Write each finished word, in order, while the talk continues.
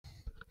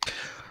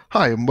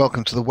Hi and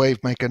welcome to the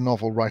Wavemaker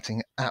novel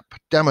writing app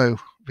demo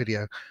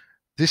video.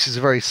 This is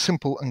a very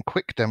simple and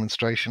quick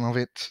demonstration of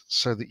it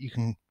so that you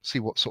can see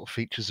what sort of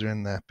features are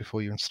in there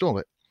before you install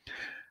it.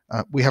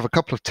 We have a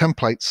couple of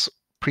templates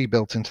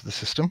pre-built into the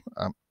system.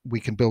 We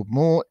can build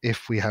more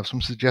if we have some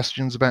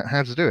suggestions about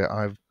how to do it.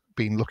 I've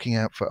been looking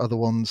out for other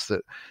ones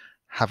that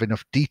have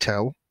enough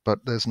detail, but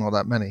there's not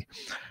that many.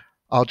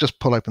 I'll just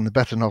pull open the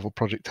Better Novel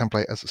project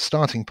template as a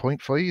starting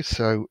point for you.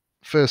 So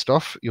first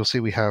off, you'll see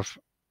we have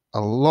a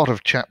lot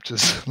of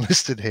chapters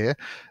listed here.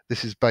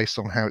 This is based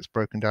on how it's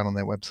broken down on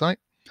their website.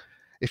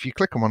 If you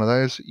click on one of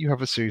those, you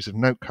have a series of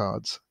note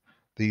cards.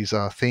 These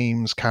are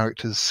themes,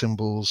 characters,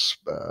 symbols,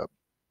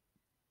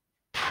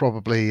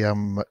 probably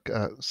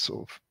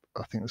sort of,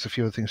 I think there's a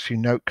few other things, a few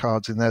note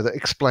cards in there that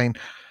explain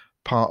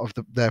part of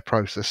their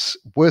process.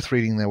 Worth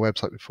reading their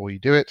website before you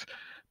do it,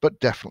 but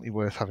definitely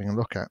worth having a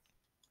look at.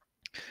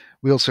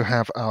 We also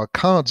have our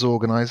cards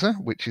organizer,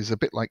 which is a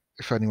bit like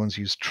if anyone's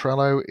used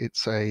Trello.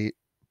 It's a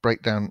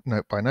breakdown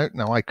note by note.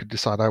 Now I could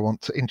decide I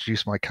want to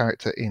introduce my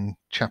character in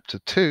chapter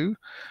 2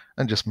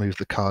 and just move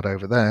the card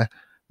over there.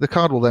 The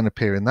card will then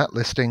appear in that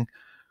listing,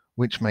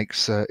 which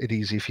makes it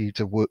easy for you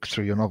to work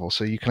through your novel.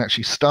 So you can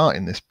actually start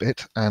in this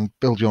bit and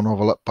build your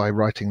novel up by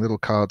writing little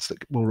cards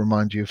that will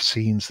remind you of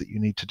scenes that you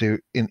need to do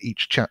in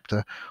each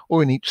chapter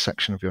or in each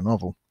section of your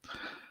novel.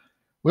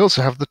 We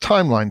also have the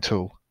timeline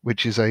tool,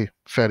 which is a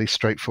fairly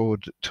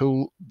straightforward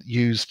tool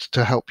used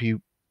to help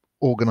you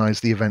organize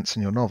the events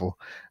in your novel.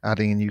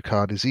 Adding a new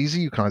card is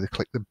easy. You can either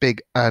click the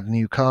big Add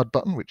New Card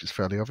button, which is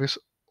fairly obvious,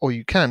 or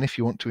you can, if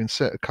you want to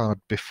insert a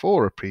card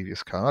before a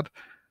previous card,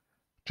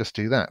 just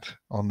do that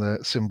on the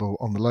symbol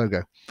on the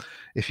logo.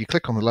 If you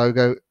click on the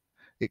logo,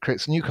 it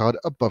creates a new card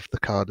above the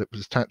card it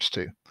was attached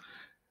to.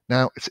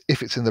 Now,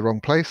 if it's in the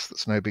wrong place,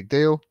 that's no big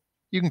deal.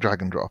 You can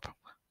drag and drop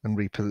and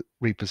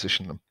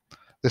reposition them.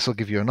 This will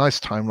give you a nice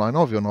timeline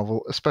of your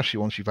novel, especially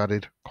once you've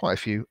added quite a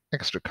few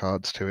extra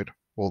cards to it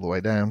all the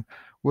way down,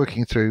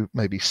 working through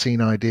maybe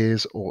scene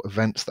ideas or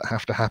events that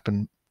have to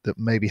happen that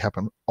maybe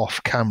happen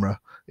off camera,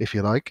 if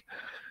you like.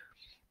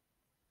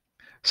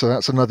 So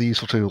that's another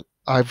useful tool.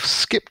 I've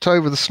skipped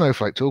over the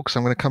snowflake tool because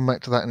I'm going to come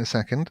back to that in a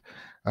second.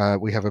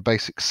 We have a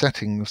basic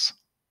settings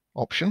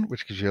option,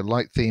 which gives you a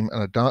light theme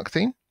and a dark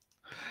theme.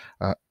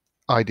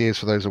 Ideas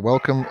for those are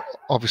welcome.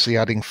 Obviously,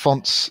 adding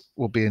fonts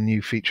will be a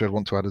new feature I'd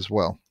want to add as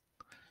well.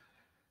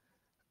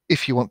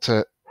 If you want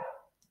to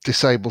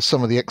disable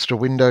some of the extra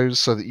windows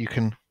so that you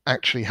can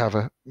actually have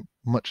a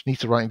much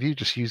neater writing view,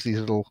 just use these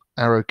little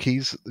arrow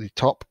keys at the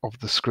top of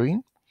the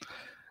screen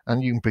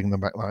and you can bring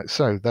them back like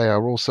so. They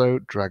are also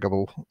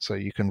draggable, so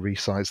you can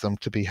resize them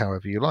to be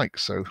however you like.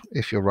 So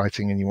if you're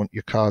writing and you want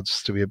your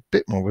cards to be a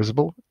bit more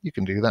visible, you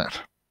can do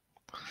that.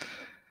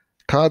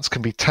 Cards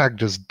can be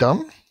tagged as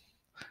done,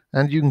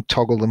 and you can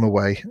toggle them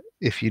away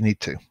if you need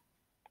to.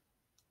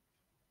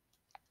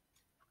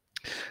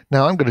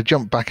 Now I'm going to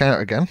jump back out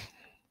again,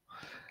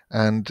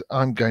 and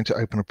I'm going to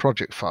open a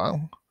project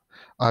file.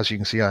 As you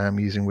can see, I am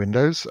using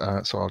Windows,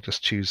 so I'll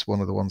just choose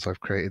one of the ones I've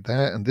created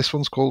there, and this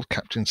one's called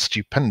Captain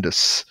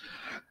Stupendous.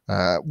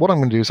 What I'm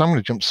going to do is I'm going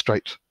to jump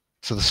straight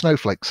to the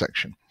snowflake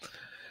section.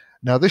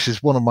 Now, this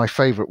is one of my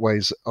favorite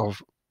ways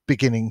of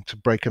beginning to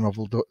break a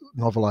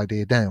novel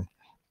idea down.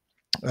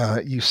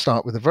 You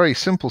start with a very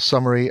simple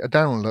summary. A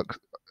down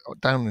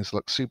on his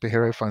luck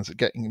superhero finds that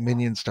getting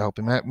minions to help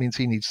him out means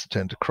he needs to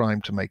turn to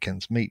crime to make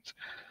ends meet.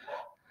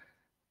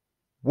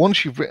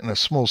 Once you've written a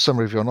small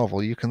summary of your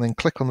novel, you can then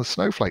click on the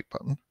snowflake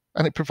button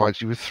and it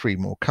provides you with 3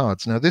 more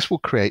cards. Now, this will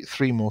create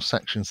 3 more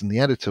sections in the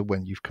editor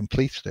when you've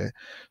completed it,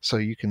 so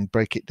you can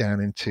break it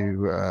down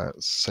into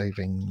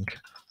saving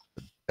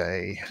the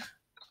day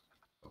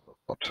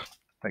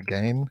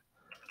again.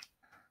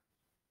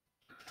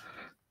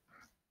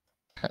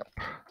 Cap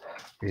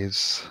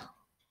is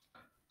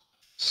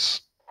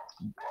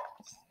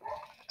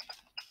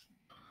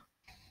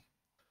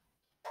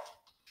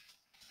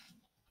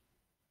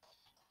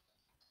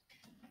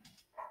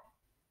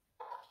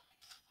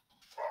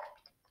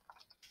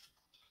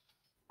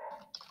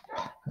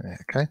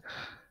okay.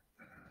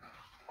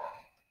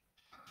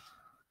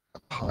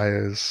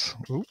 Hires.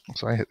 Oh,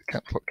 sorry, I hit the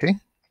caps lock key.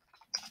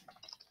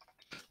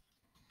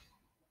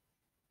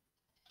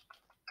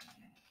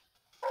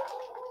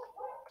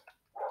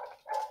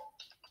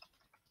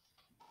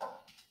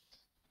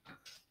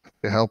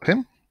 To help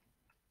him.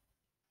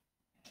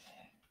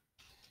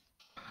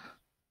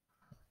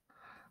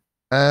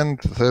 And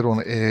the third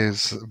one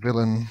is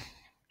villain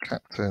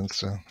cap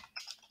turns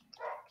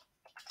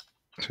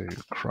to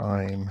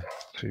crime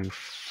to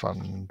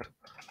fund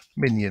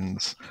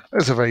minions.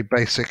 There's a very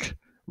basic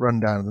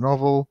rundown of the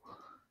novel.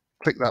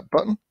 Click that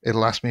button.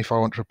 It'll ask me if I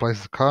want to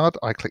replace the card.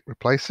 I click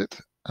replace it,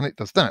 and it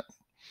does that.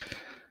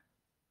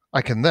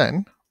 I can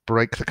then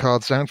break the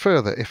cards down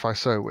further if I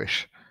so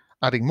wish,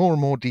 adding more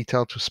and more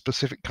detail to a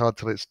specific card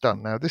till it's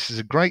done. Now, this is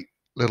a great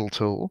little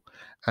tool,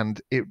 and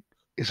it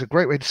is a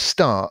great way to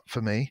start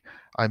for me.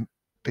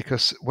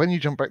 Because when you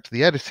jump back to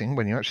the editing,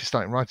 when you're actually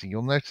starting writing,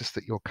 you'll notice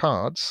that your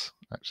cards,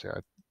 actually I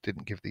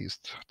didn't give these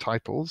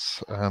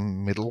titles,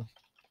 middle,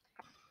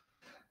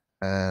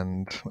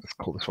 and let's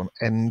call this one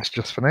end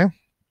just for now.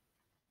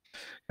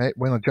 Okay,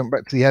 when I jump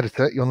back to the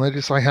editor, you'll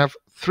notice I have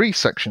 3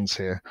 sections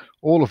here,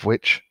 all of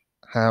which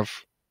have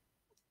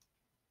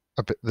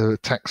a bit the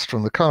text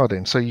from the card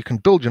in. So you can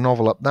build your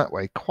novel up that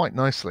way quite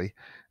nicely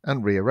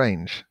and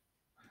rearrange.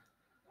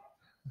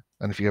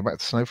 And if you go back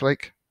to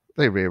Snowflake,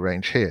 they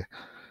rearrange here.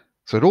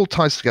 So it all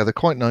ties together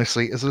quite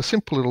nicely as a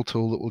simple little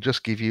tool that will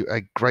just give you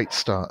a great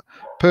start.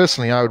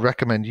 Personally, I would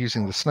recommend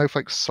using the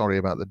Snowflake. Sorry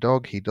about the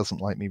dog. He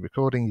doesn't like me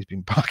recording. He's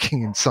been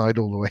barking inside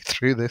all the way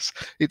through this.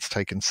 It's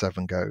taken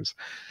 7 goes.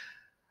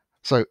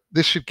 So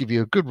this should give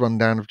you a good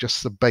rundown of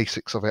just the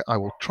basics of it. I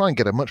will try and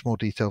get a much more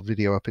detailed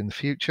video up in the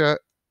future,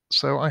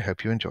 so I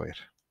hope you enjoy it.